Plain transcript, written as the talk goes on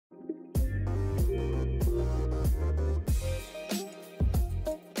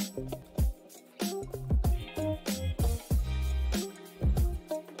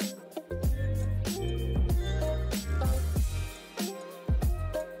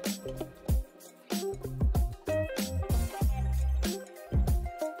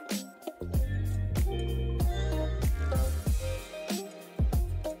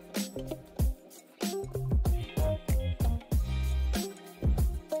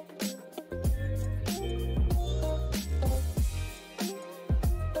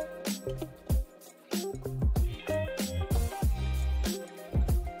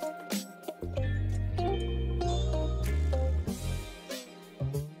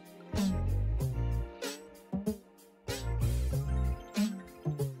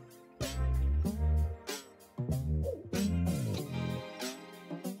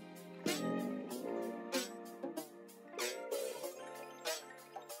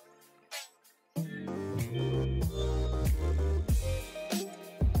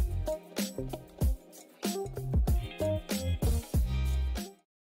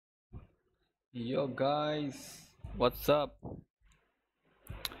Yo guys, what's up.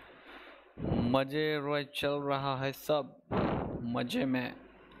 मजे रोज चल रहा है सब मजे में।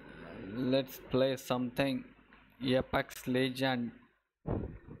 Let's play something apex legend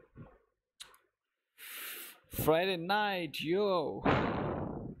Friday night yo.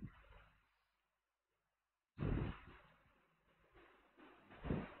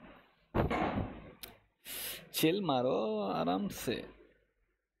 Chill मारो आराम से।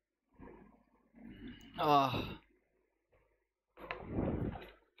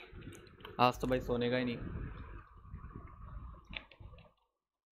 आज तो भाई सोने का ही नहीं।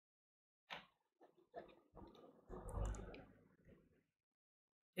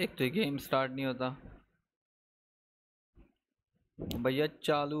 एक तो गेम स्टार्ट नहीं होता भैया।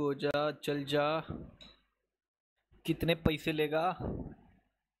 चालू हो जा, चल जा। कितने पैसे लेगा?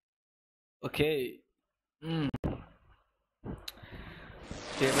 ओके।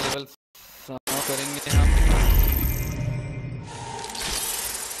 टेबल साफ करेंगे हम।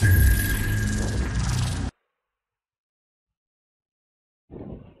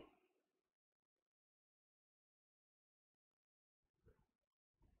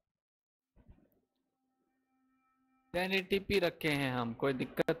 टीपी रखे हैं हम, कोई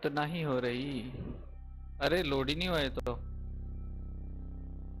दिक्कत तो नहीं हो रही। अरे लोड ही नहीं हुआ है तो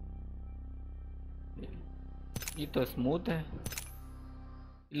ये तो स्मूथ है।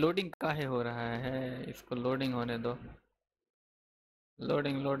 लोडिंग काहे हो रहा है? इसको लोडिंग होने दो।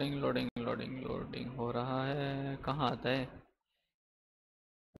 Loading loading loading loading loading हो रहा है। कहाँ आता है?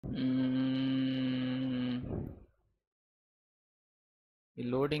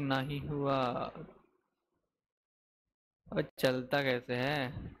 लोडिंग नहीं हुआ। अब चलता कैसे है?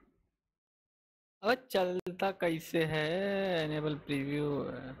 अब चलता कैसे है? Enable preview.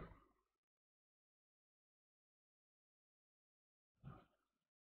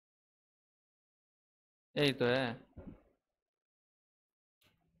 यही तो है।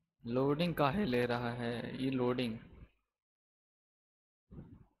 लोडिंग काहे ले रहा है ये? लोडिंग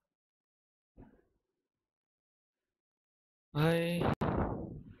भाई।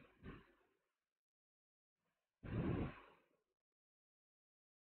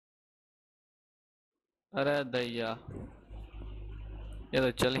 अरे दैया, ये तो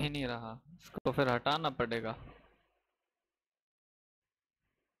चल ही नहीं रहा। इसको फिर हटाना पड़ेगा।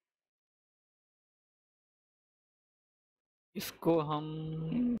 इसको हम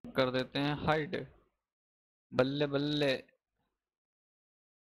कर देते हैं हाइड। बल्ले बल्ले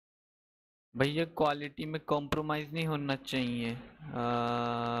भैया, क्वालिटी में कॉम्प्रोमाइज नहीं होना चाहिए।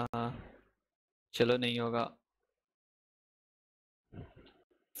 चलो नहीं होगा।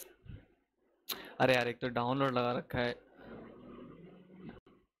 अरे यार, एक तो डाउनलोड लगा रखा है।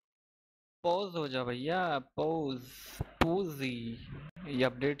 पॉज हो जा भैया, पॉज। पूजी ये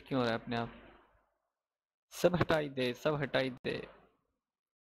अपडेट क्यों हो रहा है अपने आप? सब हटाई दे, सब हटाई दे।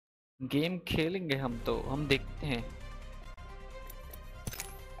 गेम खेलेंगे हम तो, हम देखते हैं।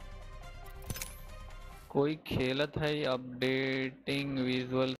 कोई खेलत है अपडेटिंग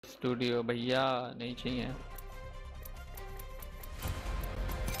विजुअल स्टूडियो? भैया नहीं चाहिए।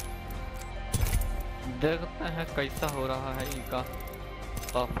 देखते हैं कैसा हो रहा है इनका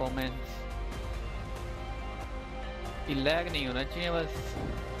परफॉर्मेंस। लैग नहीं होना चाहिए बस।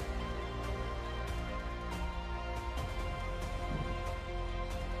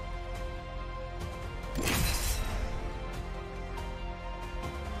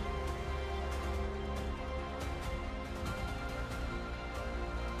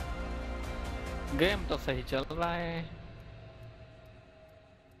 गेम तो सही चल रहा है।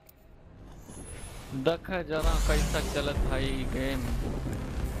 देख जरा कैसा चलत भाई game.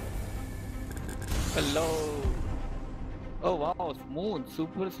 Hello. Oh wow, smooth,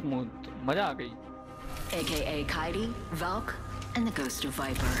 super smooth, मजा आ गई। AKA Kaidi, Valk, and the Ghost of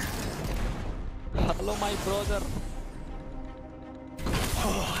Viper. Hello my brother.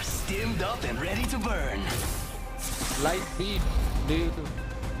 Oh, stimmed up and ready to burn. Light beat, do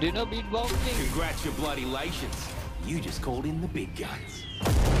you know beatboxing? Congratulations. You just called in the big guns.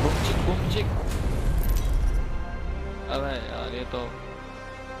 Boom chick, boom chick. अबे यार, ये तो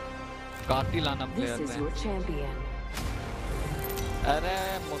कातिल आना player This is your champion. अरे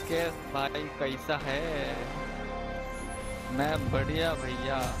मुकेश भाई कैसा है? मैं बढ़िया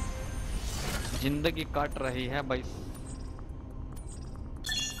भैया, जिंदगी काट रही है भाई।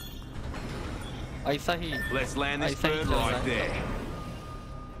 ऐसा ही Let's land this ऐसा ही bird चल रहा right है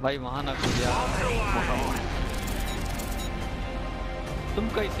there. भाई। वहां ना कूद यार। तुम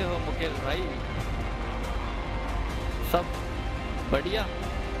कैसे हो मुकेश भाई? सब बढ़िया?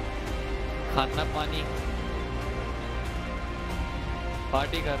 खाना पानी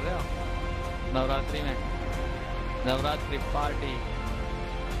पार्टी कर रहे हो? नवरात्रि में नवरात्रि पार्टी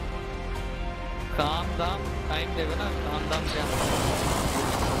काम दाम टाइम देखो ना काम दाम क्या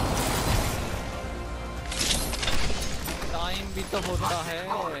टाइम भी तो होता है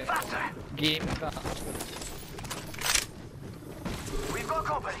गेम का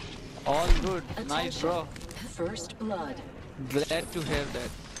all good nice bro First blood. glad to hear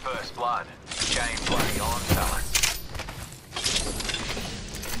that First blood. Gameplay on balance.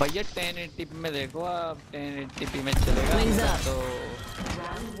 भैया 1080p में देखो आप 1080p में चलेगा Wings up. तो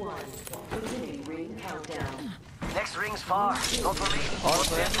Round 1. Beginning ring countdown. Next ring's far. Not for me. और But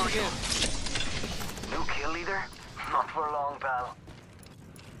तो then for है you. New kill leader? Not for long, pal.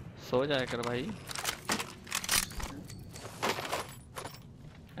 सो जाया कर भाई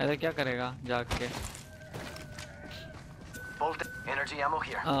ऐसा क्या करेगा जाग के Bolt energy ammo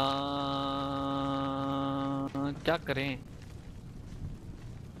here. क्या करें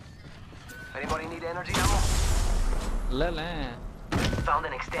Anybody need energy ammo? ले लें Found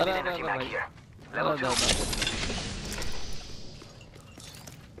an extended अरे, energy अरे, mag भाई। here. अरे, Level 2.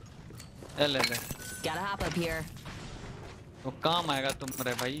 ले ले Gotta hop up here. वो काम आएगा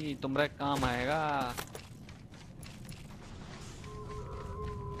तुम्हारे भाई तुम्हारे काम आएगा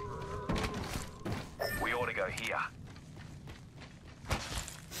We ought to go here.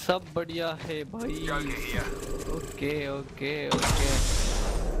 सब बढ़िया है भाई Joker here. Okay okay okay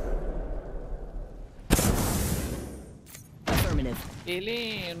Affirmative. एले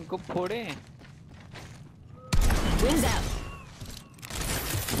उनको फोड़े Wings out.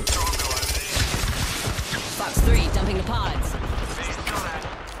 Fox 3 dumping the pods.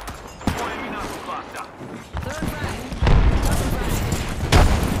 Third frag. Tossing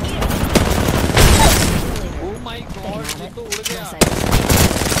frag. Oh my God ये तो उड़ गया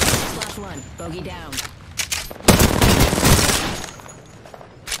Slash 1. Bogey down.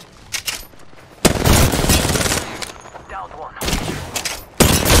 Down one.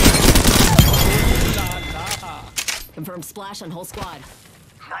 La La Confirmed splash on whole squad.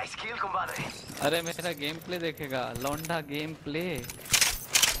 Nice kill, compadre. अरे मेरा game play देखेगा लौंडा गेम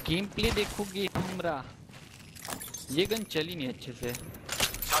प्ले देखोगी हमरा ये गन चली नहीं अच्छे से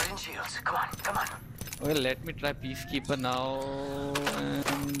Sergeant Shields, come on, come on. well let me try peacekeeper now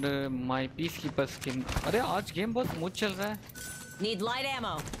and my peacekeeper skin अरे आज गेम बहुत स्मूथ चल रहा है Need light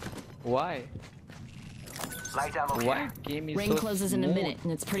ammo. why Light ammo why here. game is Ring so closes in a smooth minute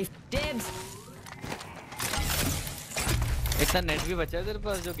and it's pretty. Dibs. इतना net भी बचा है तेरे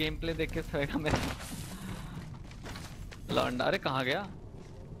पास जो गेम प्ले देख के सोएगा मेरा लौंडा अरे कहाँ गया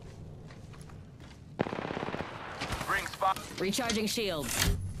Ring spot. Recharging shields.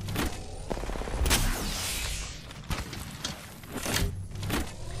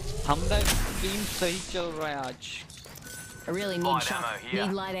 हमारा स्ट्रीम सही चल रहा है आज I really need Light shot. ammo here.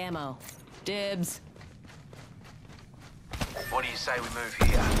 Need light ammo. Dibs. What do you say we move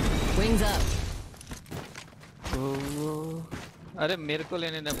here? Wings up. अरे मेरे को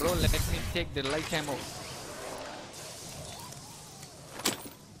लेने दे bro let me take the light ammo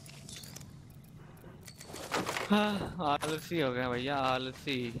आलसी हो गया भैया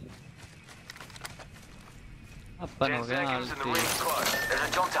आलसी अपन 10 हो गया seconds and the आलसी ring's close. There's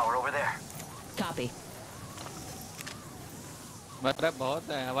a jump tower over there. Copy. मतलब बहुत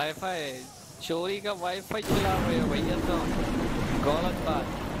है वाईफाई चोरी का वाईफाई चला रहे हो भैया तो गलत बात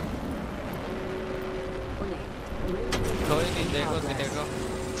कोई नहीं देखो देखो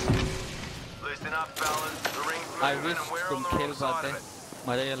Listen up, fellas. The ring's I moving wish and we're तुम on the खेल wrong side पाते of it.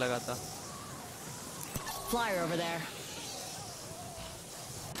 मजा ये लगा था Flyer over there.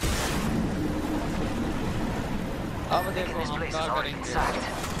 अब देखो This हम place क्या has already been करेंगे sacked.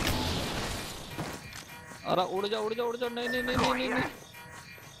 अरे उड़ जा नहीं नहीं नहीं नहीं नहीं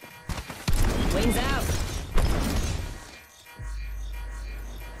Wings out.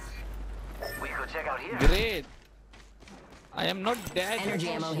 We could check out here. Great I am not dead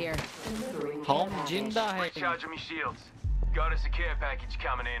Energy ammo here. हम जिंदा है Recharging me shields. Got a secure package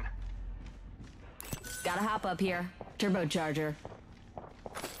coming in. Gotta hop up here. Turbocharger.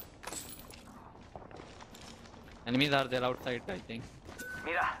 enemies are there outside I think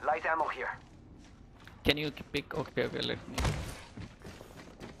Mira, light ammo here. can you pick okay let me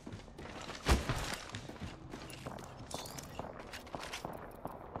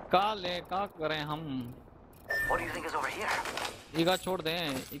का करें हम What do you think is over here? ईगा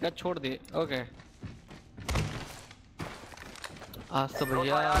छोड़ दे okay आज तो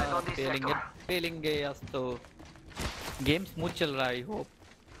भैया पेलेंगे आज तो game smooth चल रहा है I hope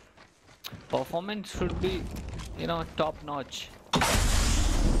performance should be you know top notch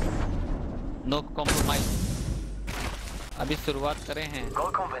no compromise अभी शुरुआत करें हैं।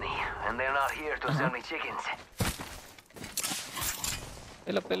 Got company, and they're not here to sell me chickens.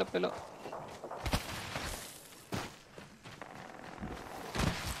 पेलो पेलो पेलो।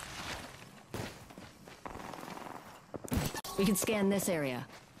 We can scan this area.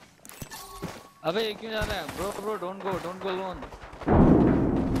 अबे ये क्यों जा रहा है? Bro, don't go alone.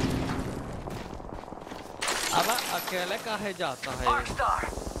 अब अकेले काहे जाता है? Arcstar!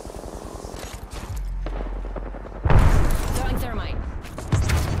 Throwing thermite.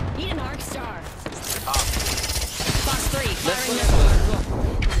 Eat an arc star. Fox 3, firing missile. Let's go.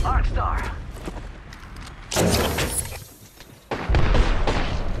 Arcstar!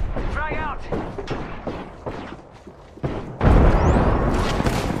 Frag out!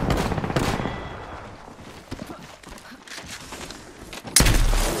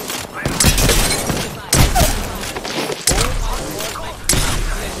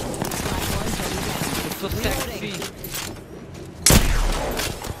 So sexy.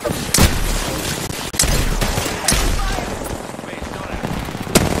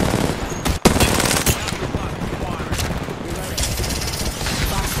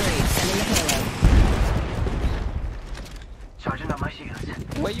 Charging up my shields.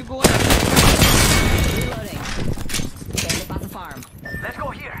 Where you going? Reloading. Bandit bought the farm. Let's go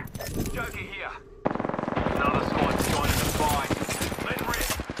here. Joker here. Another squad's joining the fight. Let's rip.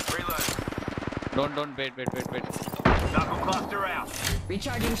 Reload. Don't wait. Knuckle cluster out.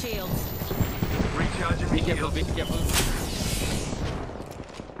 Recharging shields. Recharging Be the careful, shields. be careful.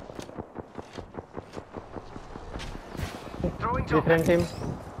 Throwing Different joker. team.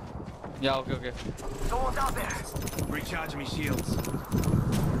 Yeah, okay. Someone's out there. Recharging me shields.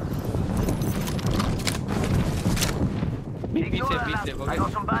 Be Ignore safe, that. I okay?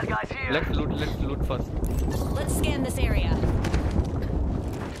 got some bad guys here. Let's loot first. Let's scan this area.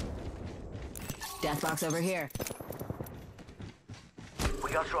 Death box over here.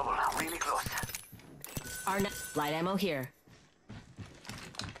 We got trouble. Really close. Light ammo here.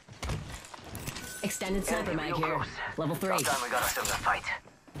 Extended sniper Enemy mag real here. close. Level 3. About time we got ourselves a fight.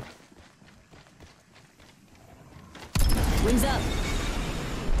 Wings up.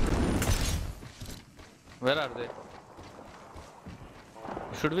 Where are they?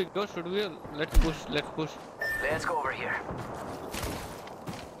 Should we go? Let's push. Let's go over here.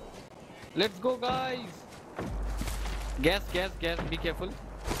 Let's go, guys. Gas. Be careful.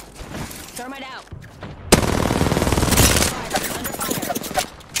 Thermite out. Fire. Under fire.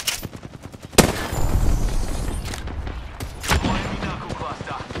 Miami knuckle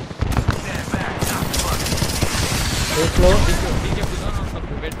cluster. Stand back. Knuckle cluster. Stay slow. Be careful.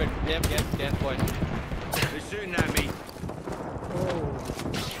 No. Wait. They have gas point. They're shooting at me.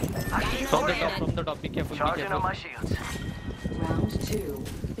 I keep From the top. Be careful. Charging on my shields. Round 2.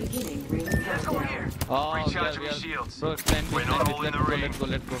 Beginning ring Let's go countdown. here. Oh, Recharging we me are. shields. Bro, climb We're not all in the ring. Let's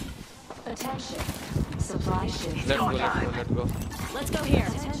go. Attention. Supply ships. Let's go. Let's go here.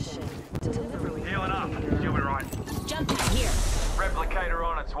 Attention. Delivery. Healing up. You'll be right. Jump pad here. Replicator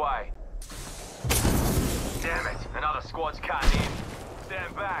on its way. Damn it. Another squad's cutting in.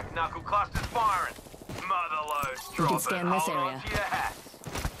 Stand back. Knuckle cluster's firing. Mother loads We can dropping. scan this Hold area. on to your hats.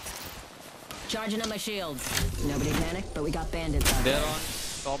 Charging on my shields. Nobody panic, but we got bandits out They're there. on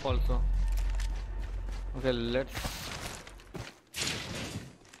top also. Okay, let's.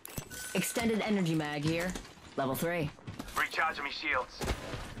 Extended energy mag here. Level 3. Recharging me shields.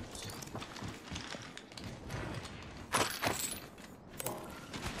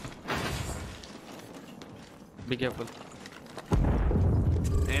 Be careful.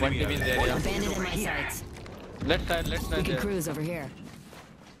 Enemy One team is there. Yeah. Bandit in my sights. Let's try We can there. cruise over here.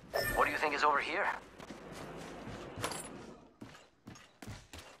 What do you think is over here?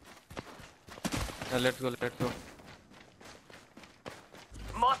 Yeah, let's go.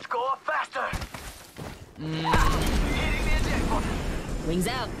 Must go faster. Hitting the eject button. Wings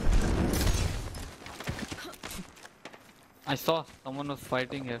out. I saw someone was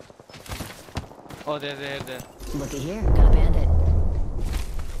fighting here. Oh, there. Looky here. Got a bandit.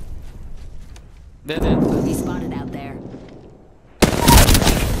 There. He's spotted out there.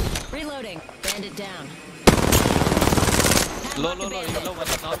 Reloading. Bandit down. Low. One is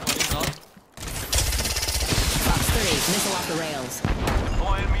not. Fox 3. Missile off the rails.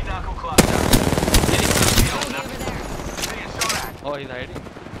 Boy, enemy knuckle cluster. Bogey over there. Being shot at. Oh, he's hiding.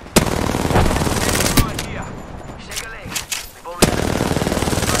 Right here. Shake a leg. We've only got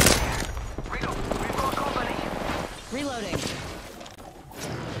right here. Reload. We've got company. Reloading.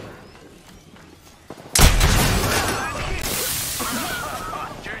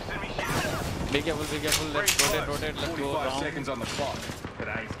 Juicing me shields. Be careful. Let's rotate. Let's go 45 around. seconds on the clock.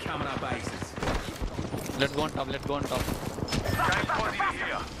 Today's coming up aces. Let's go on top. Easy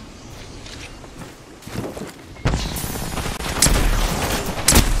here.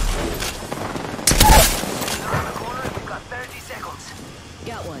 Around the corner, we've got 30 seconds.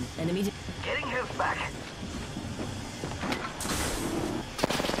 Got one. Enemy. Getting health back.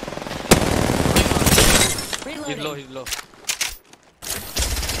 Reloading. He's low, he's low.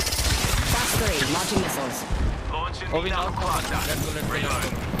 Fast 3. Launching missiles. Launching Oh, we the now cluster. let's go, let's go. Reload.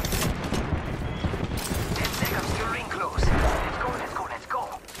 10 seconds to ring close. Let's go, let's go, let's go.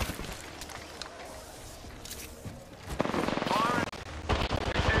 Fire.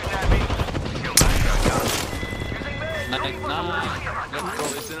 Shooting at me. Still back shotgun. Using meds. Nice, nice. Let's go.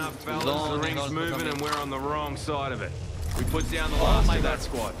 Listen up, fellas. Zone The and ring's also moving coming. and we're on the wrong side of it. We put down the Oh last my of God. that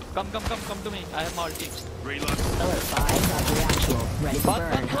squad. Come to me. I have multi. Reload. Alert 5. Roger actual. Ready for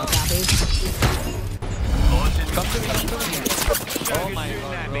burn. How copy? Launching. Come to me. Oh my shooting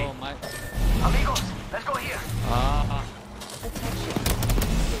God, at bro. me. My. Amigos, let's go here. Ah. Attention.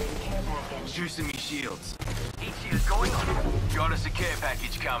 Beginning care package. Juicing me shields. Each shield going on. Got us a care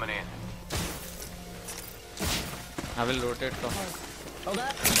package coming in. I will rotate some. Hold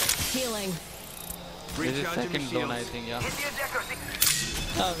up. Healing. This is Recharging second me zone, I shields. think, yeah. Hit the ejector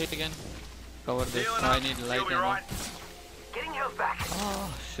seat. Ah, wait again. Cover this. Healing I up. need You'll light be ammo. right. Getting health back.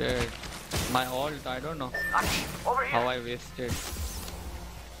 Oh shit. My ult, I don't know Aki, over here. how I wasted.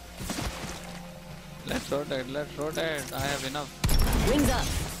 Let's rotate. I have enough. Wings up.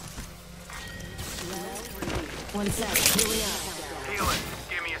 1 sec. Healing up. Healing.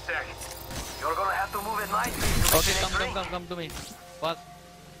 Give me a second. You're gonna have to move in line. Okay, come to me. Fast.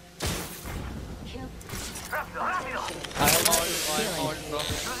 Kill. Rápido, rápido. I have ult, bro.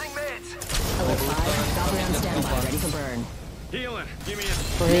 Using meds. Alert 5. Valkyrie on standby. Ready for burn. Healing. Give me a...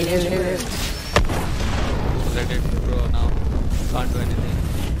 Let it grow now. Can't do anything.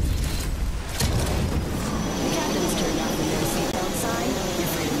 The captain's turned off the no seatbelt sign.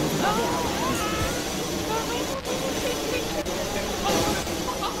 You're free to move above the outlaws.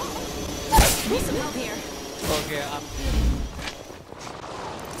 Need some help here. Okay, I'm.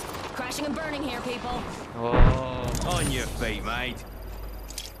 Crashing and burning here, people. Oh. On your feet, mate.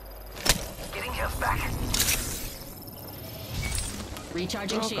 Getting health back.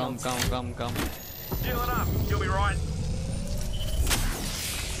 Recharging Come. shields. Healing up. You'll be right.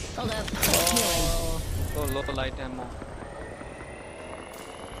 Hold up. Healing. So low light ammo.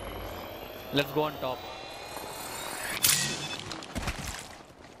 Let's go on top.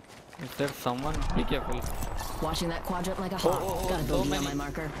 Is there someone? Be careful. Watching that quadrant like a hawk. oh, Got a so bogey on many. my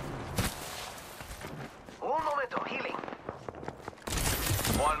marker. Un momento. Healing.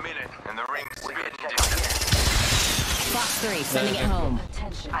 1 minute, and the ring's getting distant. Fox 3, sending it home.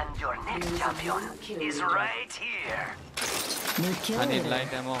 Attention. And your next champion is right here. New kill I need leader,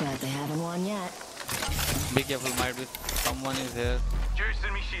 light ammo. but they haven't won yet. Be careful, might be someone is here.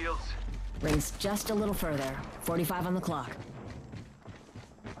 Juicing me shields. Rings just a little further. 45 on the clock.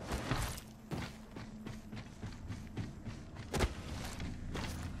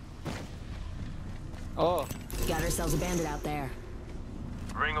 Oh, Got ourselves a bandit out there.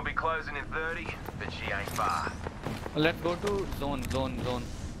 Ring will be closing in 30, but she ain't far. let's go to zone.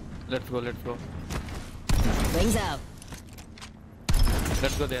 Let's go. Rings out.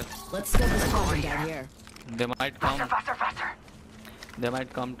 Let's go there. Let's scope this quadrant down here. They might Faster, come. faster, faster. They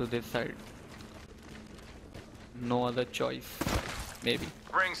might come to this side. No other choice. Maybe.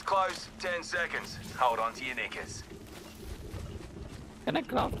 Ring's close, 10 seconds. Hold on to your knickers. Can I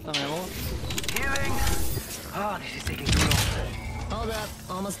craft some ammo? Healing. Oh, this is taking too long. Hold up.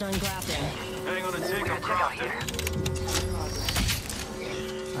 Almost done crafting. Hang on a tick, I'm Check out here.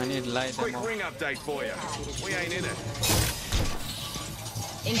 I need light Quick ammo. ring update for you. We ain't in it.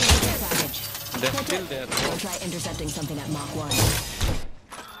 Incoming care package. They're Click still it. there, We'll bro. try intercepting something at Mach 1.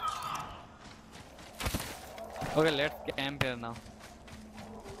 Okay, let's camp here now.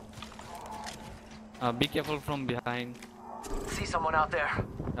 Be careful from behind. See someone out there.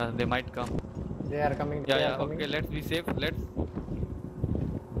 They might come. They are coming. Yeah, they yeah. are coming. Okay, let's be safe.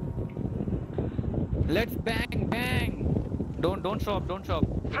 Let's bang. Don't stop.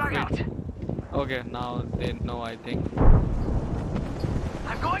 Frag out. Okay, now they know, I think.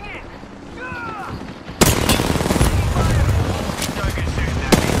 I'm going in. Ah! Don't get shooting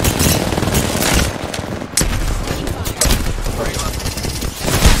at me.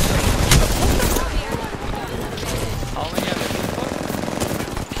 How many are there?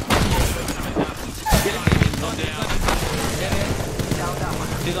 Kill him. Not down. Down that one.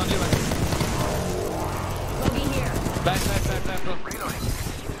 He's only one. Bogey here. Back, bro. Reloading.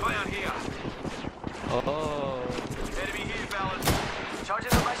 Fire here. Oh. Enemy here, fellas.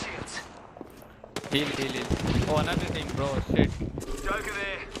 Charging up my shields. Heal. Oh, another thing, bro. Shit.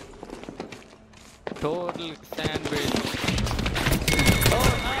 Total sandwich. Oh,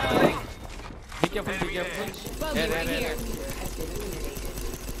 nice. Be careful, be careful. Bogey right here.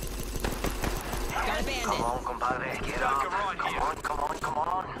 Got a bandit. Come on, compadre, get up. right Come here. on, come on, come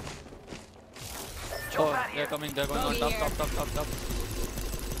on. Oh, they're coming, they're going on top, top, top, top, top.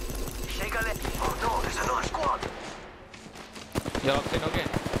 Shake a leg. Oh no, there's another squad. You're locked in, okay.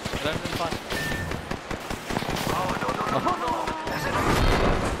 Run fast. Oh no, no, no, no, no. There's another.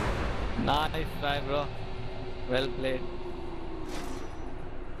 Nice try, bro. Well played.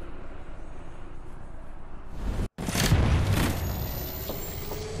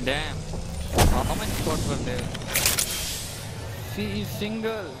 Damn. How many squads were there? She is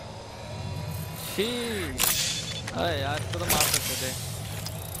single. She. अरे यार इसको तो मार सकते थे.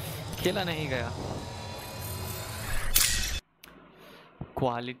 खेला नहीं गया.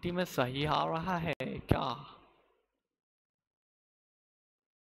 क्वालिटी में सही आ रहा है क्या?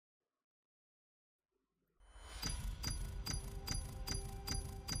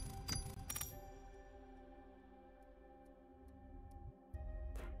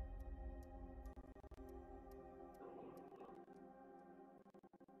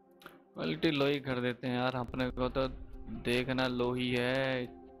 क्वालिटी लो ही कर देते हैं यार, अपने को तो देखना लो ही है.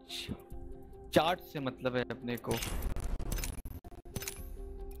 चार्ट से मतलब है अपने को.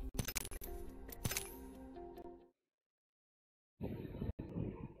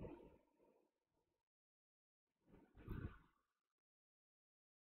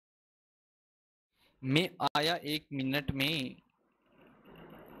 मैं आया 1 मिनट में.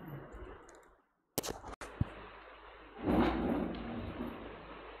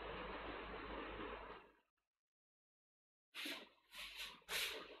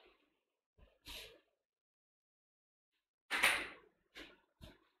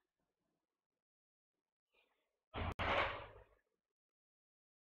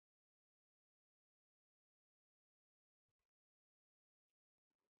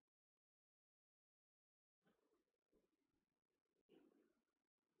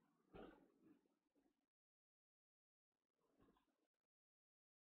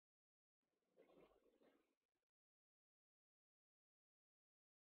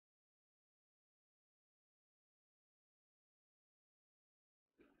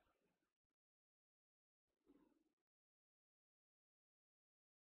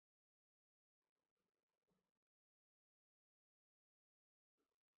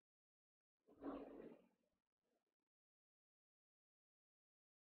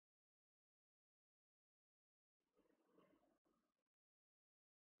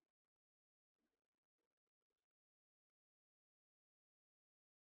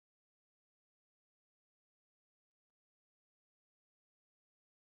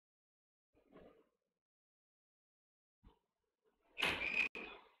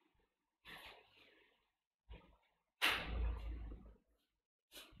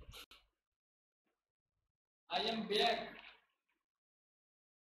 I am back.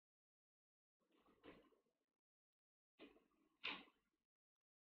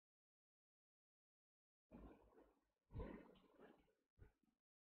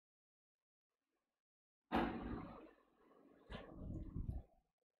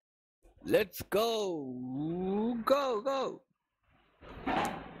 Let's go. Go, go.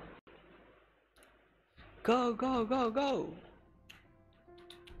 Go, go, go, go.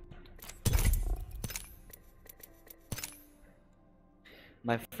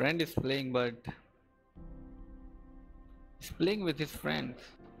 My friend is playing, but he's playing with his friends.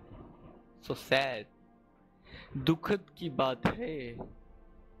 So sad. दुखद की बात है.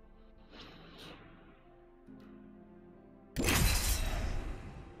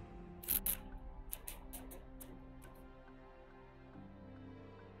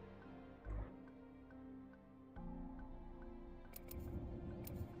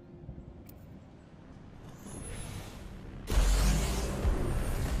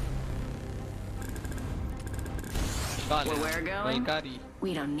 Where we're going? Valkyrie.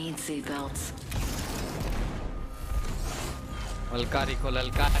 We don't need seatbelts. Valkyrie को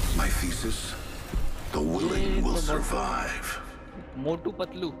ललकारी. My thesis: the willing will survive. Motu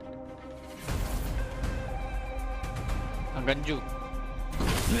Patlu. Ganju.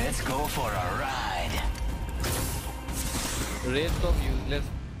 Let's go for a ride. Race तो useless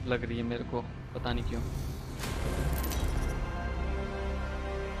लग रही है मेरे को, पता नहीं क्यों.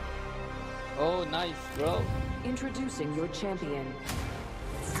 Oh, nice, bro. Introducing your champion.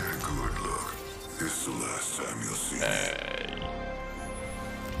 Get a good look. This is the last time you'll see me.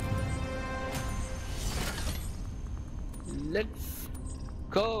 Let's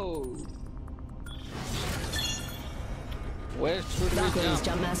go. Where should we Valkyrie's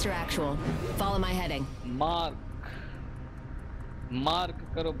jump? Jumpmaster Actual. Follow my heading. Mark. Mark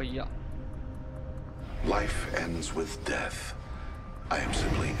करो भैया. Life ends with death. I am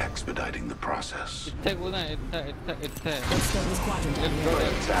simply expediting the process. इत्थे कूदा है, इत्थे. Let's go this quadrant down Let's go.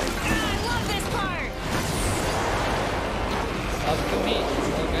 here. I love this part! Up to me.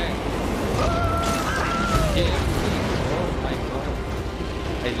 Okay. KFC. Oh my god.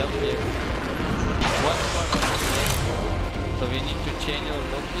 I love KFC. What part of the game? So we need to change our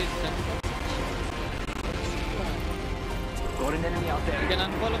location. Got an enemy out You there. can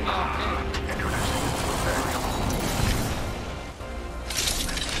unfollow me, okay?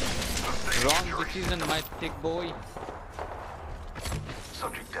 Wrong decision, my thick boy.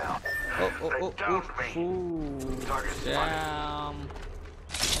 Subject down. Oh, ooh, damn.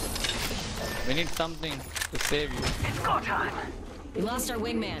 We need something to save you. It's go time. We lost our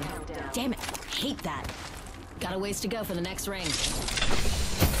wingman. Damn it. Hate that. Got a ways to go for the next ring.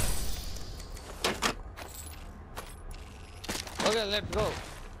 Okay, let's go.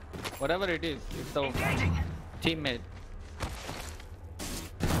 Whatever it is, it's our Engaging. teammate.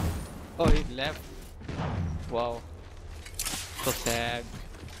 Oh, he left. Wow. So sad.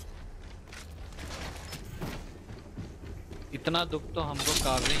 इतना दुख तो हमको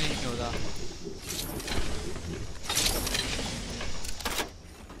काफी नहीं होता.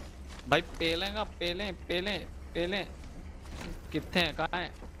 भाई पेलेगा पेले कितने हैं कहाँ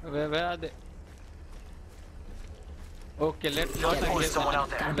हैं where are they? Okay, let's not Yeah, engage someone them. out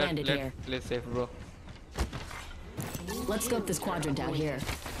there. Got a bandit here. Let's play safe, bro, Let's scope this quadrant out here.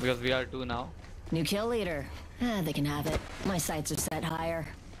 because we are two now. New kill leader. They can have it. My sights are set higher.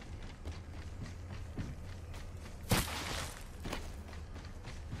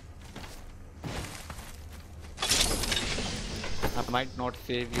 I might not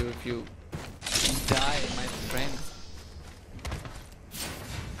save you if you die, my friend.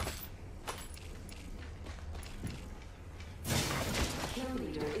 Kill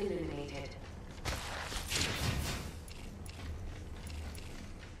leader eliminated.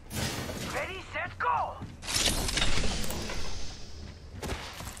 Ready, set, go.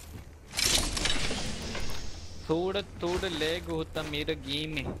 थोड़ा lag होता मेरा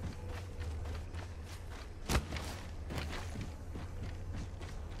game में.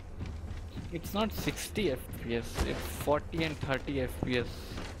 It's not 60 FPS, it's 40 and 30 FPS.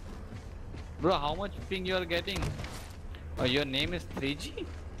 Bro, how much ping you are getting? Oh, your name is 3G?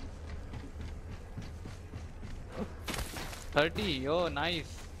 30, oh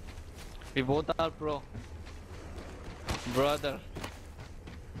nice. We both are pro. Brother.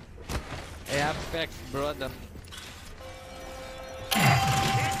 Apex brother.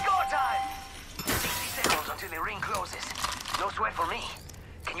 It's go time. 60 seconds until the ring closes. No sweat for me.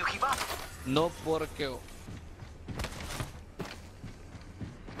 Can you keep up? No porco.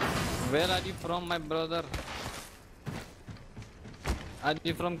 Where are you from, my brother? Are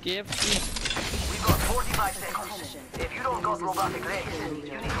you from KFC? We've got 45 seconds. If you don't got robotic legs, you need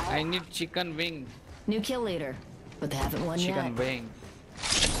to move. I need chicken wings. New kill leader. But they haven't won Chicken yet. wings.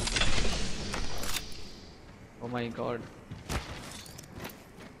 Oh my god.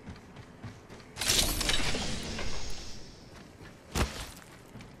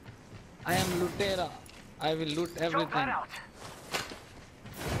 I am Lutera. I will loot Jump everything. that out.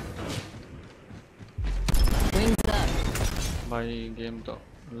 Wings up. भाई game तो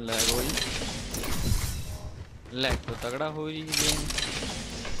lag हुई. Lag तो तगड़ा हुई game.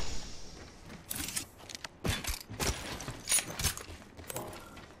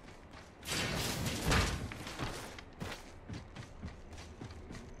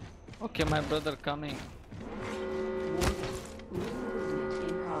 Okay, my brother coming.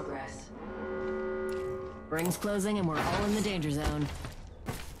 In progress. Ring's closing and we're all in the danger zone.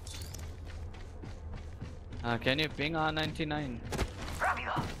 Can you ping R99?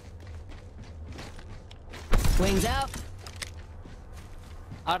 Rápido. Wings out.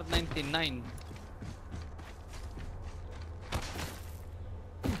 R99.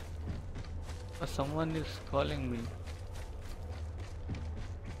 Someone is calling me.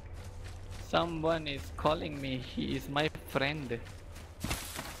 Someone is calling me. He is my friend.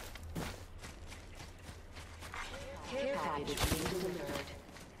 Care package being delivered.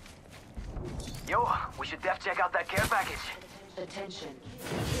 Yo, we should def check out that care package. Attention.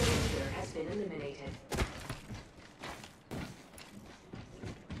 Kill leader has been eliminated.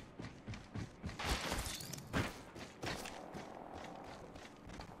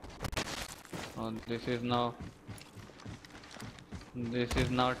 Oh, this is now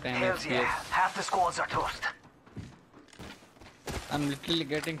 10 Hells yeah, FPS. half the squads are toast. I'm literally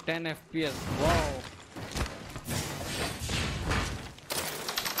getting 10 FPS. Wow.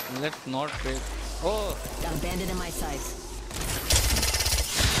 Let's not wait. Oh, Got a bandit in my sights.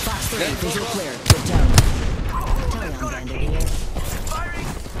 Fox 3, Let's go, visual bro. clear. Good job. Tell me I'm bandit here. Firing!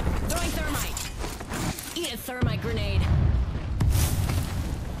 Throwing thermite. Eat a thermite grenade.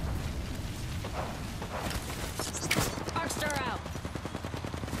 Arc star out.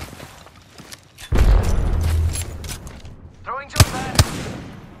 Throwing jump pad!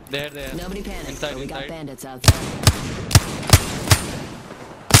 there. Nobody panic. Inside, but we got inside. bandits out there.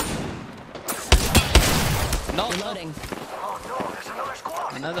 No, no. Reloading. Oh no, there's another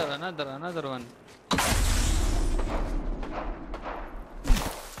squad! Another one.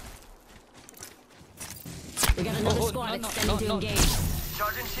 We got another Oh, squad no, extending to no. engage.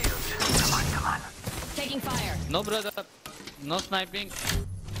 Charging shields. Come on. Taking fire. No, brother. No sniping.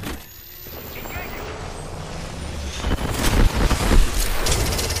 Engaging.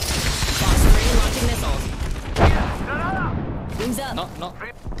 Fox 3 launching missiles. Granada! Wings up. No.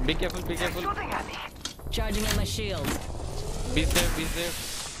 Be careful. Shooting at me. Charging on my shields. Be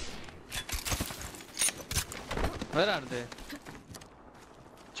safe. Where are they?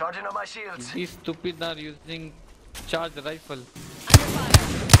 Charging on my shields. These stupid are using charge rifle. Under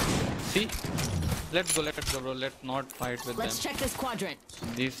fire. See? Let's go, bro. Let's not fight with Let's them. check this quadrant.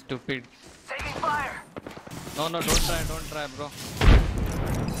 These stupid. Taking fire. No, don't try, bro.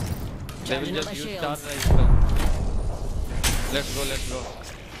 They will Charging up my just use shields. charge rifle. Let's go.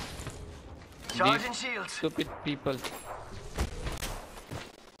 Charging These shields. stupid people.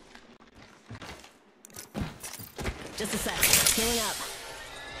 Just a sec. Healing up.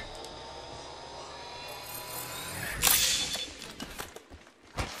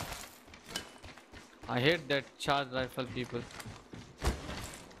 I hate that charge rifle people.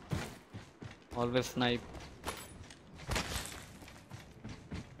 Always snipe.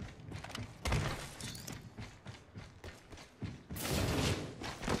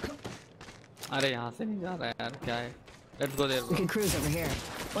 अरे यहाँ से नहीं जा रहा है यार क्या है? Let's go there, We bro. can cruise over here.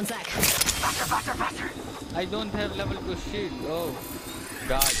 One sec. Faster. I don't have level 2 shield. Oh,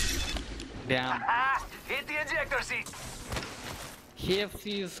 God. Damn. Ah, hit the ejector seat.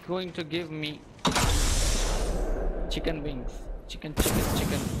 KFC is going to give me chicken wings. Chicken.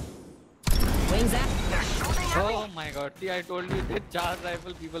 Wings out. They're shooting at me. Oh my God. See, I told you that charge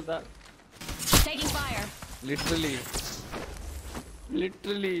rifle people are Taking fire.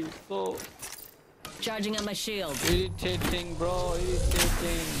 literally so Charging on my shield. irritating, bro.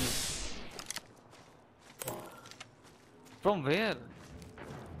 Irritating. From where?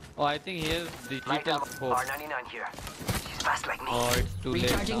 Oh, I think here's digital scope. R99 here. She's fast like me. Oh, it's too late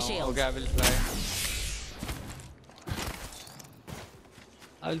Recharging now. shields. Okay, I will try.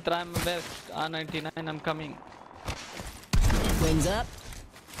 I will try my best. R99, I'm coming. Wings up.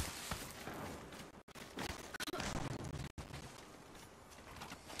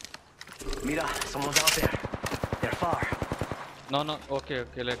 Mira, someone's out there. They're far. No. Okay,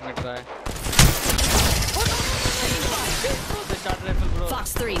 let me try. The charge rifle, bro.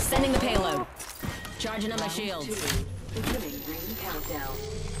 Fox 3 sending the payload. Charging on my shields. Beginning ring countdown.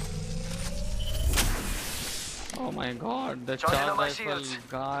 Oh my God, the Charging charge on my rifle shields.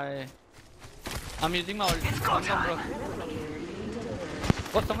 guy. I'm using my ult. go Come, bro.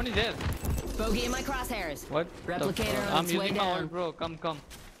 What? Someone is there. Bogey in my crosshairs. What? the Replicator fuck? on I'm its way using my down. ult, bro. Come.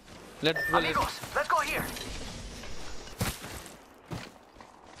 Let's go. Amigos, let's go here.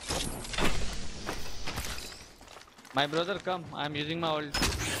 My brother, come. I'm using my ult.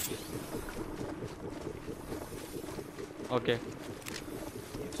 Okay.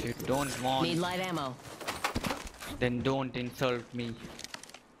 If you don't want, Need light ammo. then don't insult me.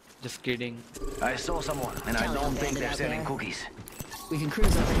 Just kidding. I saw someone, and I Tell don't them, think bandit they're out selling there. cookies. We can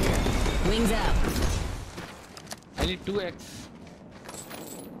cruise over here. Wings out. I need 2x.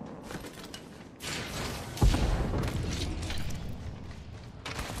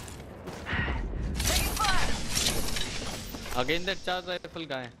 Taking fire. Again that charge rifle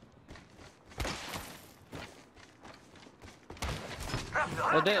guy.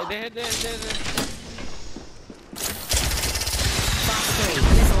 Oh, there. Fox 3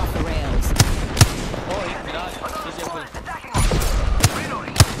 missile off the rails. Oh, he's Mirage. Be Another careful. squad attacking us.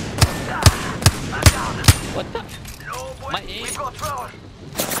 Reloading. I'm down. What the? No, boy. My aim. We've got trouble.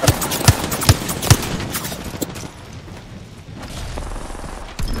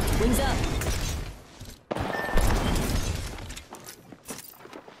 Wings up.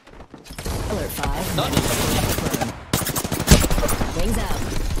 Alert 5. No. Wings out.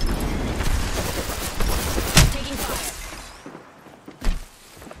 Taking fire.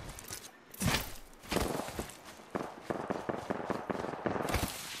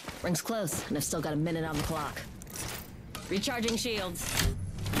 Ring's close, and I've still got a minute on the clock. Recharging shields.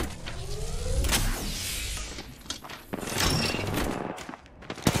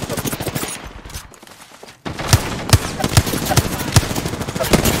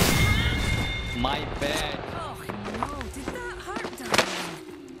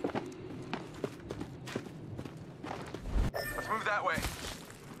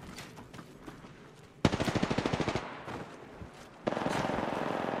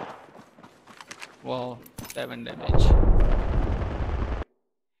 Wow, 7 damage.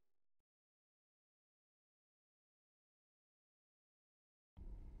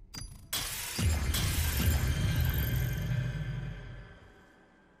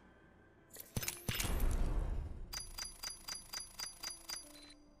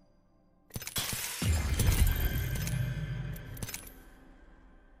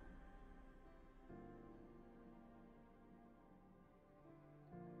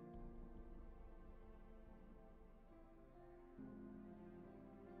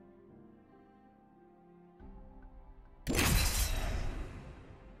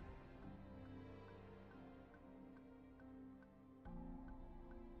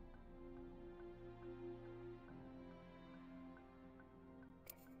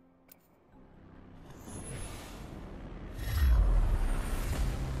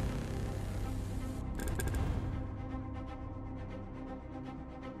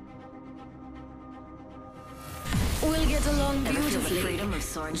 We'll get along Ever feel the beautifully. freedom of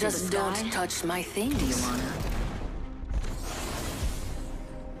soaring to the Just don't sky? touch my Do you things. wanna?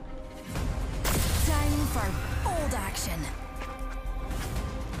 Time for bold action.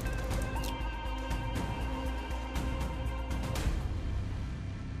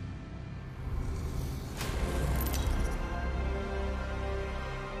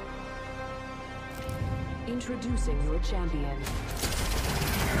 Introducing your champion.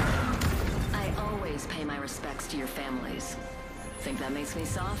 I always pay my respects to your families. Think that makes me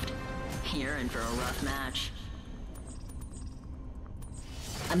soft? You're in for a rough match.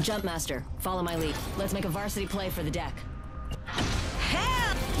 I'm Jump Master. Follow my lead. Let's make a varsity play for the deck.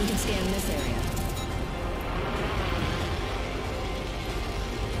 Hell! We can scan this area.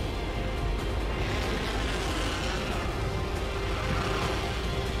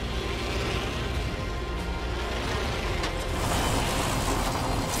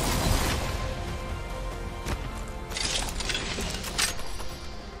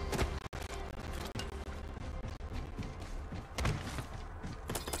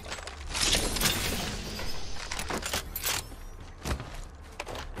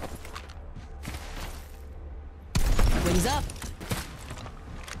 Wings up.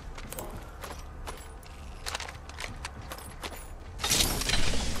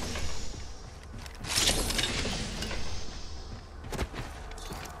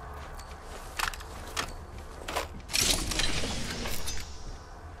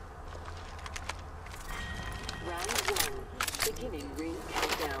 Round 1. Beginning ring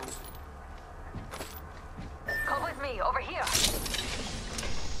countdown. Come with me, over here.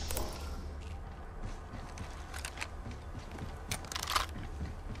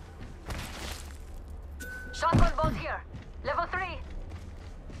 Shotgun bolt here. Level 3.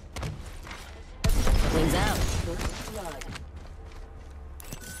 Wings out. First blood.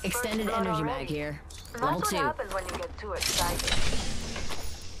 Extended blood energy already. mag here. That's Level what 2. happens when you get too excited.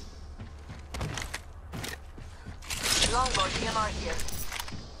 Longbow DMR here.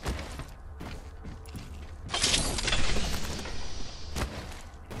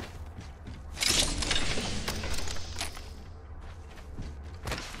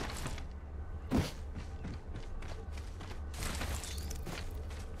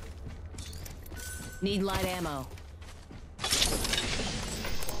 Need light ammo.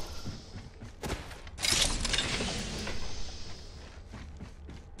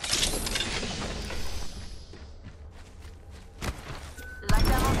 Light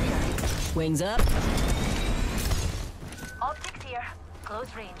ammo here. Wings up. Optics here. Close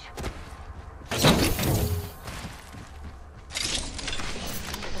range.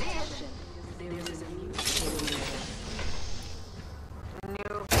 There is a new kill.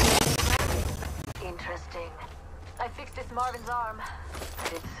 New. Interesting. I fixed this Marvin's arm.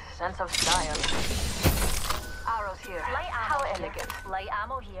 Its sense of style. Arrows here. Light ammo How here. elegant. Light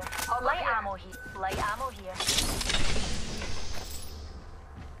ammo here. Over Light here. ammo here. Light ammo here.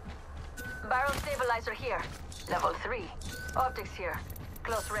 Barrel stabilizer here. Level 3. Optics here.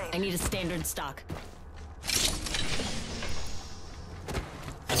 Close range. I need a standard stock.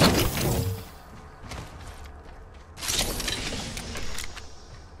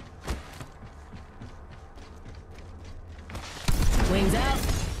 Wings out.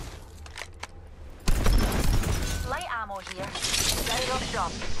 Light ammo here. Setting up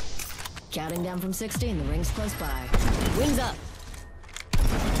shop. Counting down from 16. The ring's close by. Wings up.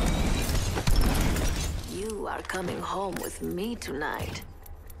 You are coming home with me tonight.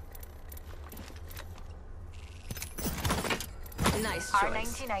 Nice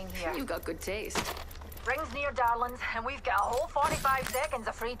choice. R99 here. You got good taste. Rings near, darlings, and we've got a whole 45 seconds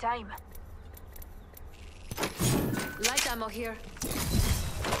of free time. Light ammo here.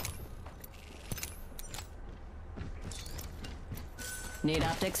 Need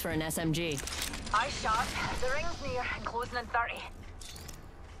optics for an SMG. Eye sharp. The ring's near and closing in 30.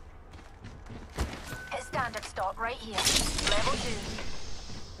 Hit standard stock right here. Level 2.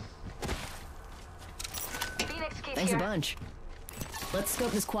 Phoenix case Thanks here. a bunch. Let's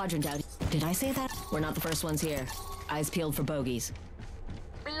scope this quadrant out. Did I say that? We're not the first ones here. Eyes peeled for bogeys.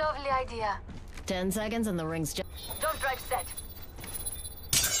 Lovely idea. 10 seconds and the ring's just... Jump drive set.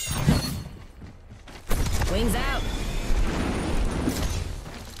 Wings out!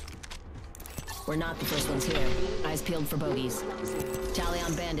 We're not the first ones here. Eyes peeled for bogeys. Tally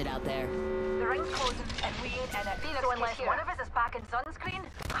on bandit out there. The ring's closing and we ain't in it. Phoenix so unless one of us is packing sunscreen,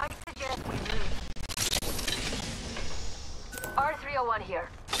 I suggest we move. R301 here.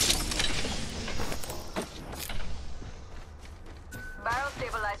 Barrel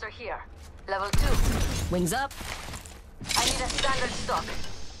stabilizer here. Level 2. Wings up! I need a standard stock.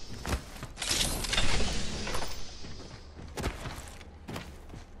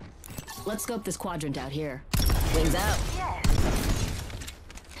 Let's scope this quadrant out here. Wings out! Yes.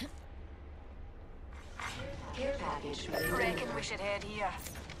 Care package ready. Reckon we should head here.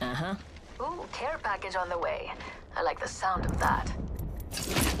 Uh-huh. Ooh, care package on the way. I like the sound of that.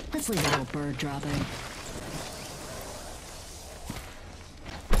 Let's leave a little bird dropping.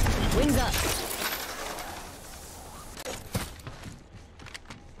 Wings up!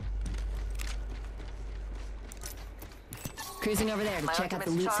 Cruising over there to My check out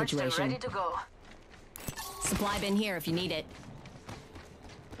the ultimate's loot charged and situation. ready to go. Supply bin here if you need it.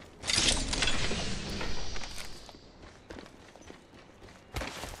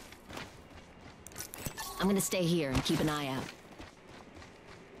 I'm gonna stay here and keep an eye out.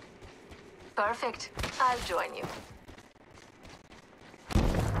 Perfect. I'll join you.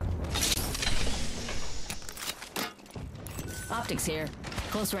 Optics here.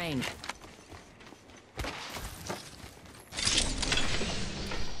 Close range.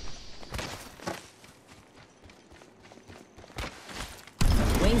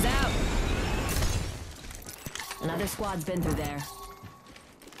 Wings out! Another squad's been through there.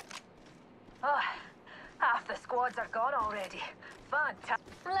 Oh, half the squads are gone already. Fantastic.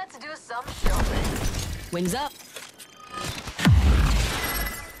 Let's do some shopping. Wings up!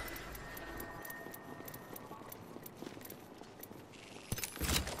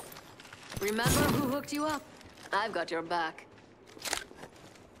 Remember who hooked you up? I've got your back.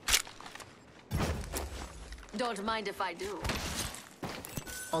 Don't mind if I do.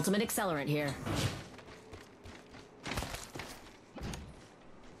 Ultimate accelerant here.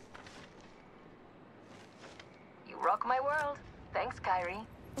 You rock my world. Thanks, Kyrie.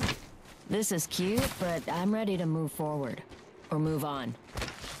 This is cute, but I'm ready to move forward. Or move on.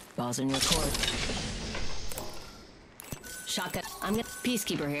 Ball's in your court. Shotgun. I'm gonna...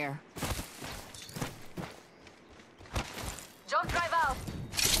 Peacekeeper here. Jump drive out.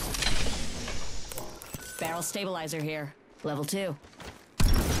 Barrel stabilizer here. Level 2.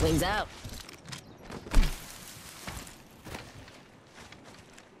 Wings out.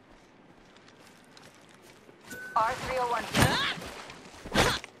 R301 here.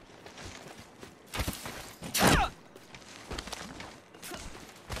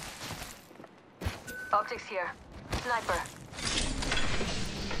 Optics here. Sniper.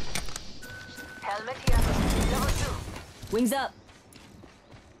 Helmet here. Level 2. Wings up.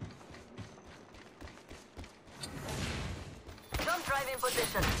 Jump drive in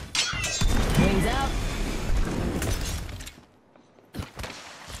position. Wings out.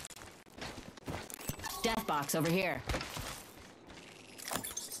 Death box over here.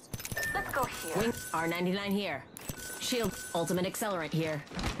 Let's go here. Wing R99 here. Shield. Ultimate accelerant here.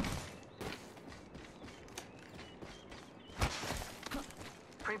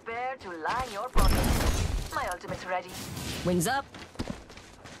 Prepare to line your pockets. My ultimate's ready. Wings up.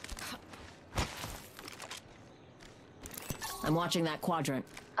 I'm watching that quadrant.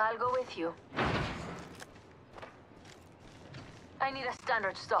 I'll go with you. I need a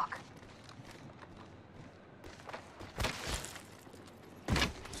standard stock.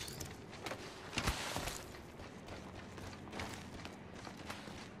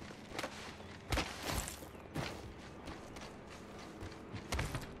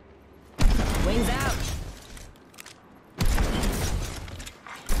 Wings out.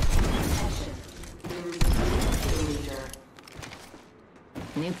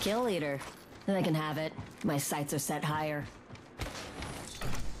 New kill leader. They can have it. My sights are set higher.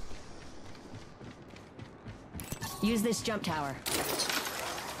 Use this jump tower.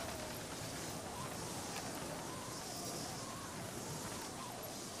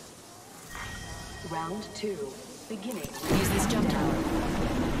 Round 2. Beginning. Use this jump tower.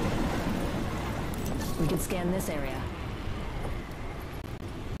 We can scan this area.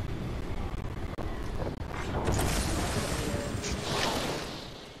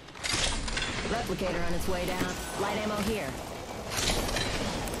 Replicator on its way down. Light ammo here.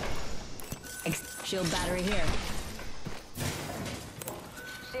 Shield battery here.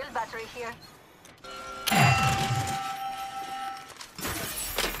 Shield battery here.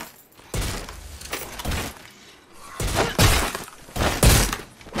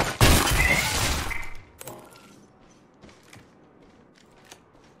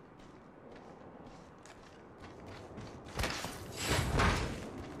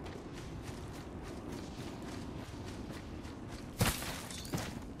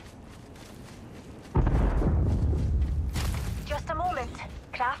 Just a moment.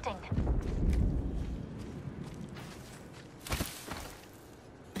 Crafting.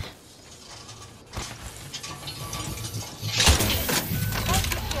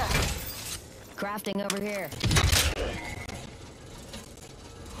 Crafting over here.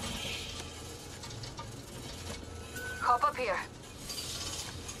 Hop up here.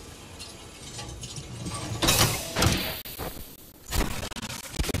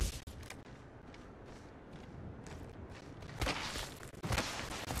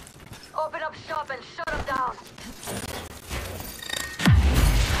 Open up shop and shut them down.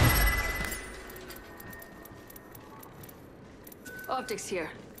 Optics here.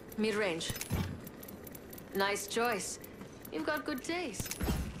 Mid-range. Nice choice. You've got good taste.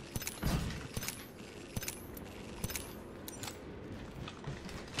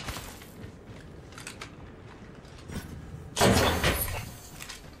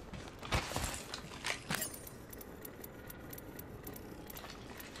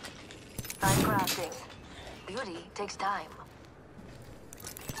 I'm crafting. Beauty takes time.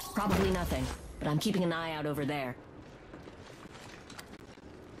 Probably nothing, but I'm keeping an eye out over there.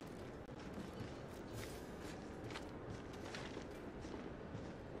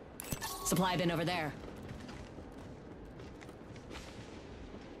 Supply bin over there.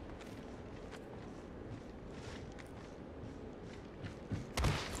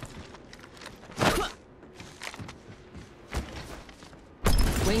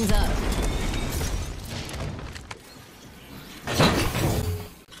 Wings up.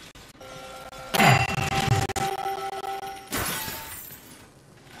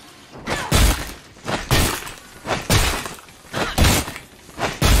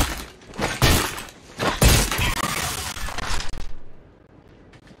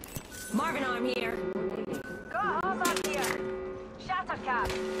 Marvin arm here. Go home up here. Shatter cap.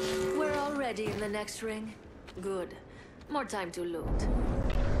 We're already in the next ring. Good. More time to loot.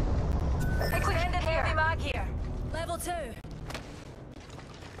 Extended heavy mag here. Level 2.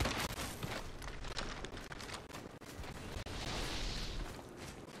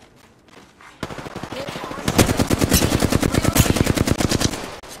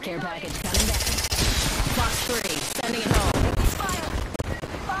 Care package coming back. Box 3, sending it home. Fire!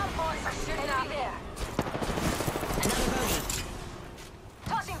 Bomb boys are shooting out there. Another bogey.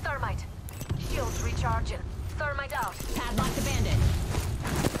 Tossing thermite. Shields recharging. Thermite out. Padlock the bandit.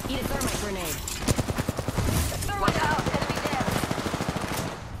 Eat a thermite grenade. Thermite out. Enemy dead.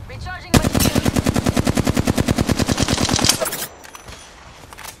 Recharging my shield.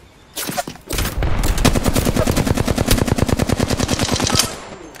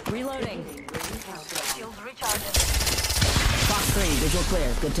 Reloading. Shields recharging. Box 3, visual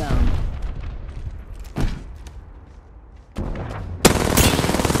clear. Good tone.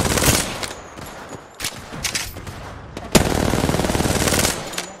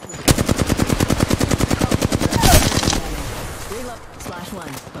 Reload. Slash 1.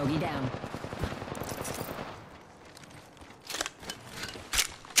 Bogey down.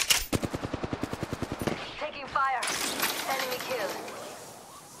 Taking fire. Enemy killed.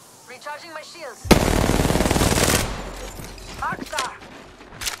 Recharging my shields. Arc star.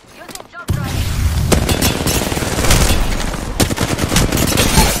 Using jump drive.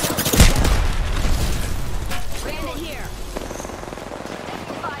 Bandit here.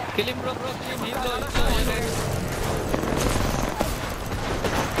 Taking fire. Kill him, bro, kill him. He's low, he's low.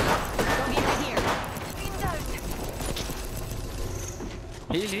 Bogey right here. Pin down.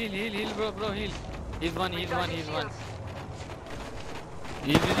 Heal, bro, heal. He's one. Recharging shields.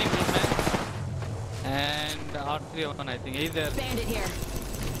 He's using his man. And R3 one, I think. He's there. Bandit here.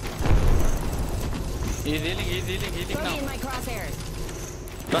 He's healing Bogey in now. my crosshairs.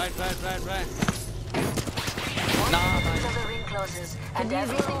 Try. Until the ring closes, and use a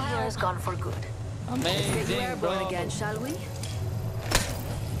everything little here help. is gone for good. Amazing, Airborne bro. again, shall we?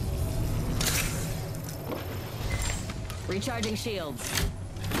 Recharging shields.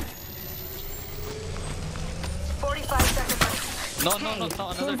 45 seconds. No, Hey, so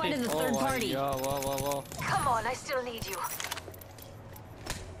who another invited team. the third party? Yeah, wow. Come on, I still need you.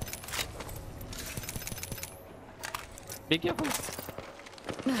 Be careful.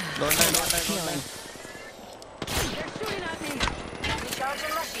 Don't die, don't die, don't die. They're shooting at me.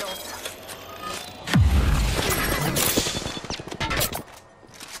 Recharging my shields.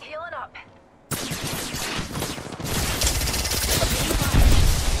 Healing up.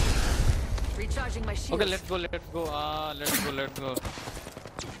 Recharging my shield. Okay, let's go, let's go. Let's go.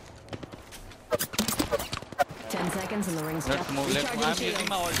 10 seconds and the ring's Let's up. move. Recharging I'm shields. using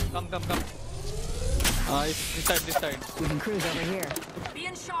my ult. Come. It's this side. We can cruise over here.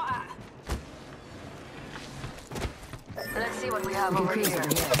 Being shot at. Let's see what we have We can over cruise here. over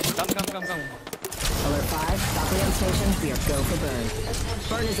here. Come. Alert 5, stop on station. We are go for burn.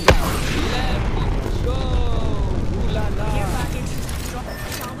 Burn is a go. Let's go. Ooh la la.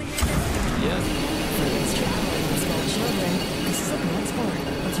 Yes. Frigates traveling with small children. This is a blood sport.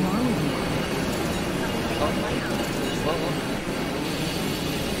 What's wrong with you? Whoa.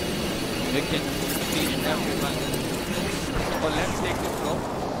 We can see everyone. Oh, let's take this rope.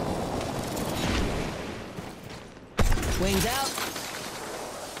 Wings out.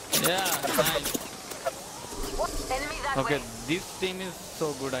 Yeah, nice. Enemy that Okay, way. this team is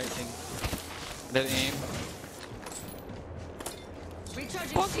so good, I think. Their aim.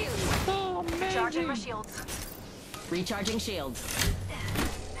 Recharging shields. So Charging my amazing. shields. Recharging shields.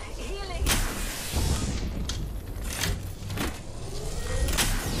 Healing.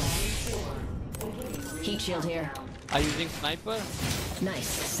 Heat shield here. Are you using sniper? Nice.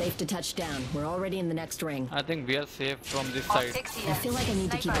 Safe to touch down. We're already in the next ring. I think we are safe from this side. Optics I here. feel like I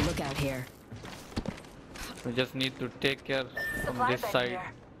need to keep a lookout here. We just need to take care from Supply this bin side.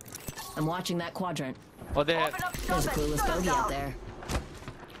 here. I'm watching that quadrant. Oh, there. Open up There's a shop and clueless shut 'em bogey down. out there.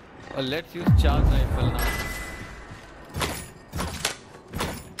 Oh, let's use charge rifle now.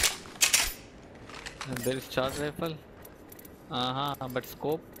 And there is charge rifle. But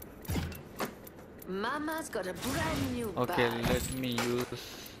scope. Mama's got a brand new Okay, bag. let me use.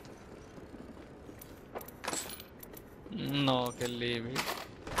 No, okay, leave it.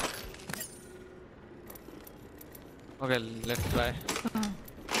 Okay, let's try.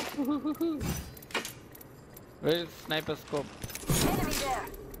 Where is sniper scope? Enemy there.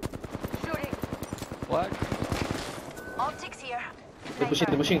 Shooting. What? Optics here. They're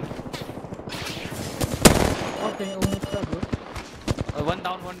pushing. Okay, almost that good. One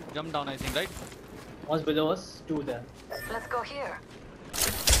down, one jump down, I think, right? One's below us, two there. Let's go here.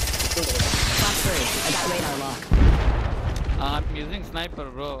 Top 3. I got radar lock. I'm using sniper,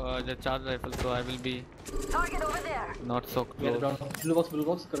 bro. The charge rifle, so I will be Target over there. not so Yeah, close. blue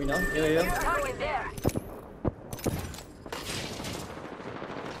box coming down. Yeah. Target there.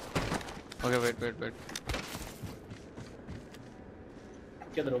 Okay, wait.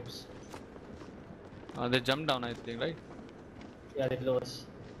 Get the ropes. They jumped down, I think, right? Yeah, they're below us.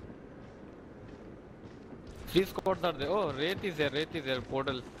 3 squads are there. Oh, Wraith is there,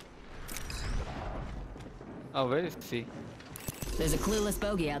 portal. Oh, where is he? There's a clueless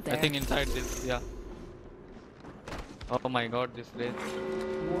bogey out there. I think inside this, yeah. Oh my god, this Wraith.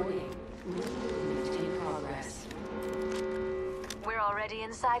 Warning. Movement in progress. We're already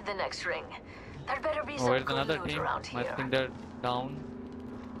inside the next ring. There better be Oh, some where's good another loot team? around I here. think they're down.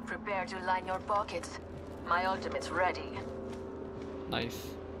 Prepare to line your pockets. My ultimate's ready. Nice.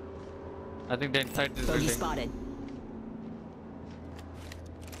 I think they're inside this Bogey building. spotted.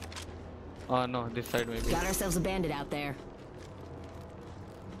 Oh no, this side maybe. Got ourselves a bandit out there.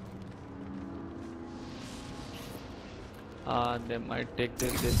 They might take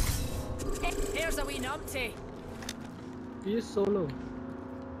this. Here's a wee numpty. He is solo.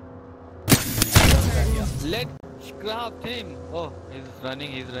 Let's grab him. Oh, he's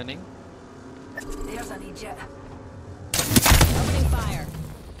running. There's an eject. Opening fire.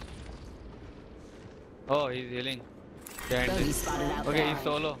 Oh, he's healing. Behind Bogey this. spotted out Okay, there. he's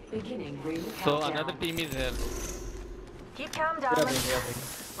solo. Beginning ring So countdown. another team is here. Keep calm, Yeah, darling.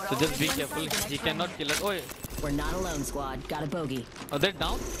 So just be careful. He cannot kill us. Oh, yeah. We're not alone, squad. Got a bogey. Oh, they're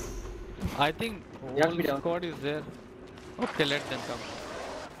down? I think Yeah, whole be down. squad is there. Okay, let them come.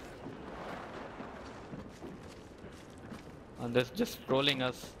 And they're just trolling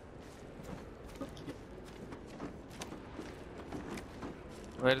us.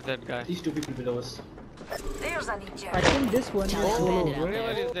 Where is that guy? These two people below us. There's an I eject. think this one is Tell that solo. bandit out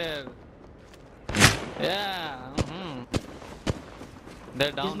Wherever there. is there. Yeah.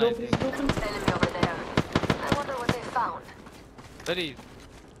 They're down, I think. Enemy over there. I wonder what they found. Where is?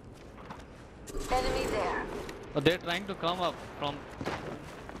 Enemy there. Oh, they're trying to come up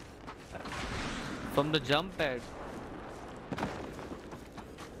from the jump pad.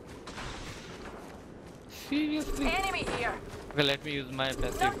 Seriously? Enemy here. Okay, let me use my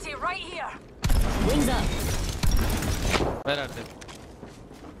passive. Numpty right here. Wings up. Where are they?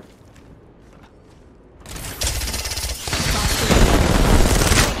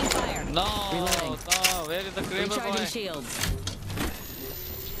 Taking fire. No, Reloading. no. Where is the Kraber Recharging boy? shields.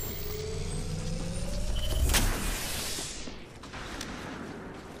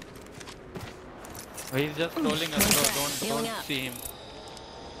 He's just trolling us, bro. Healing Don't up. see him.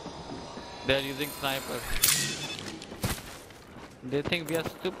 They are using snipers. They think we are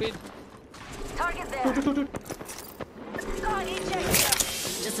stupid. Target there. God, eject here.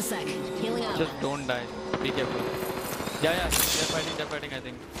 Just a sec. Healing up. Just don't die. Be careful. Yeah, they're fighting, I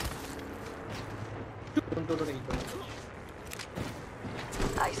think.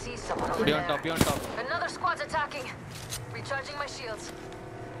 I see someone over Be on there. top, be on top. Another squad's attacking. Recharging my shields.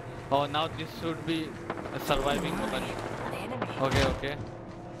 Oh, now this should be a surviving one. An enemy. Okay.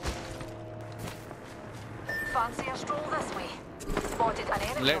 Fancy a stroll this way. Spotted an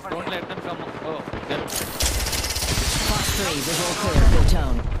enemy over Don't there. let them come. Oh, they're, Box 3, visual clear. Good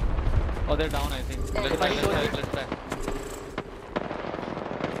tone. oh, they're down, I think. Let's try.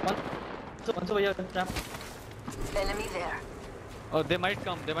 One's over here, trap. Enemy there. Oh, they might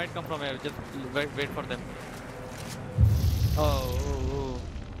come from here. Just wait for them. Oh.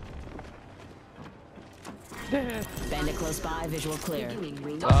 There. Bandit close by, visual clear.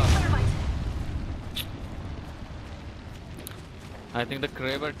 I think the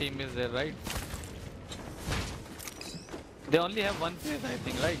Kraber team is there, right? They only have one place, I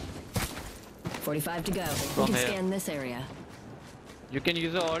think, right? 45 to go. From We can here. scan this area. You can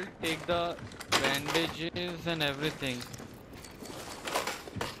use the ult, take the bandages and everything.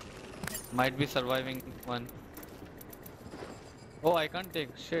 Might be surviving one. Oh, I can't take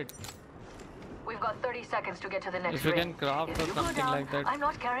shit. We've got 30 seconds to get to the next If you ring. can craft If or you go something down, like that. I'm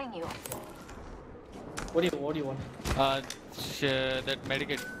not carrying you. What do you want? That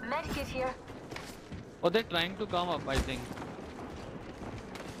medikit. Medikit here. Oh, they're trying to come up, I think.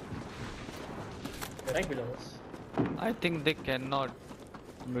 They're right below us. I think they cannot.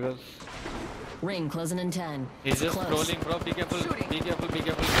 Because Ring closing in 10. he's It's just close. scrolling, bro. Be careful. Shooting. Be careful.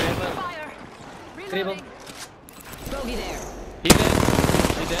 Kraber. Fire. Kraber. Reloading. Bogey there.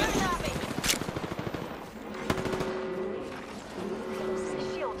 He's there.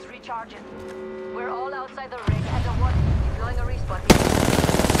 Shields recharging. We're all outside the ring and the one deploying a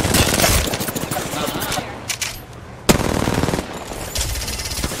respawn.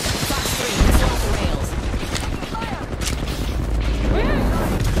 Box 3, missile off the rails. Fire.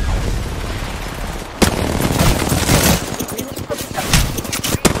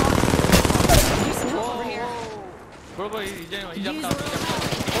 Use some help over here. Bro, he jumped Use out. a little help.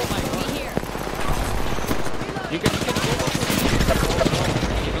 Oh my god. Be here. You can go.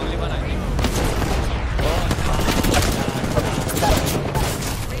 He's only one, I think.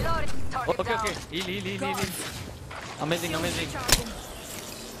 Reloading. Target Okay. down. Heal. Amazing.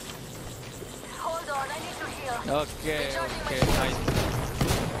 Hold on, I need to heal. Okay, nice.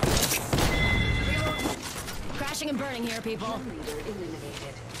 Crashing and burning here, people. Leader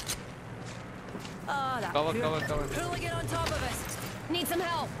eliminated. Oh, that Cover. hooligan on top of us. Need some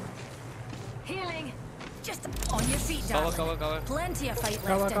help. Healing. Just on your feet, darling. Cover. Plenty of fight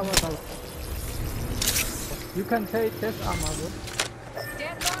Cover, left in you. cover. You can take this armor, bro.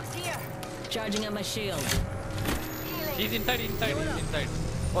 Dead dogs here. Charging up my shield. Healing. He's inside.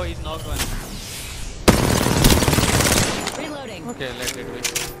 Oh, he's knocked one. Reloading. Okay, let it be.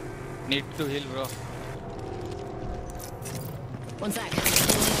 Need to heal, bro. One sec.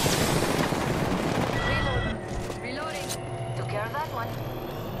 Reloading. Took care of that one.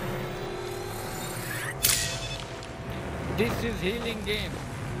 This is healing game.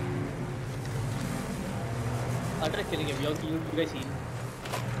 I'll try killing him. You guys heal.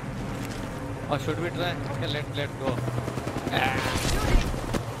 Or should we try? Okay, let's go.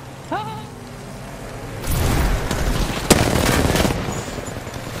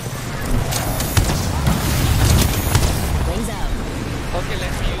 Wings out. Okay,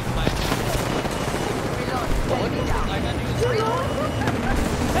 let me use mine. Reload. I can use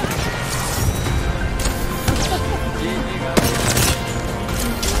GG, guys.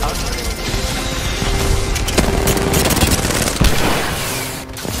 How to do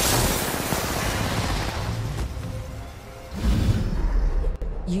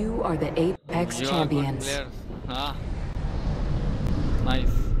You are the Apex You are good champions. players. Ah. Nice.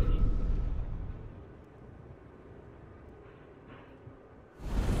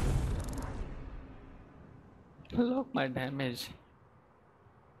 Look my damage.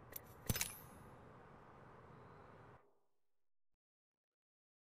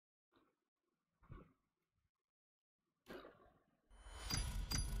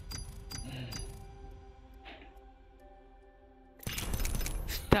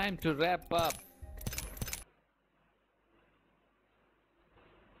 time to wrap up.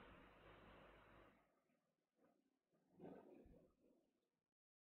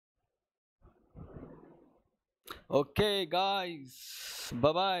 Okay, guys.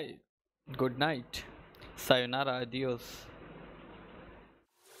 Bye bye. Good night. Sayonara. Adios.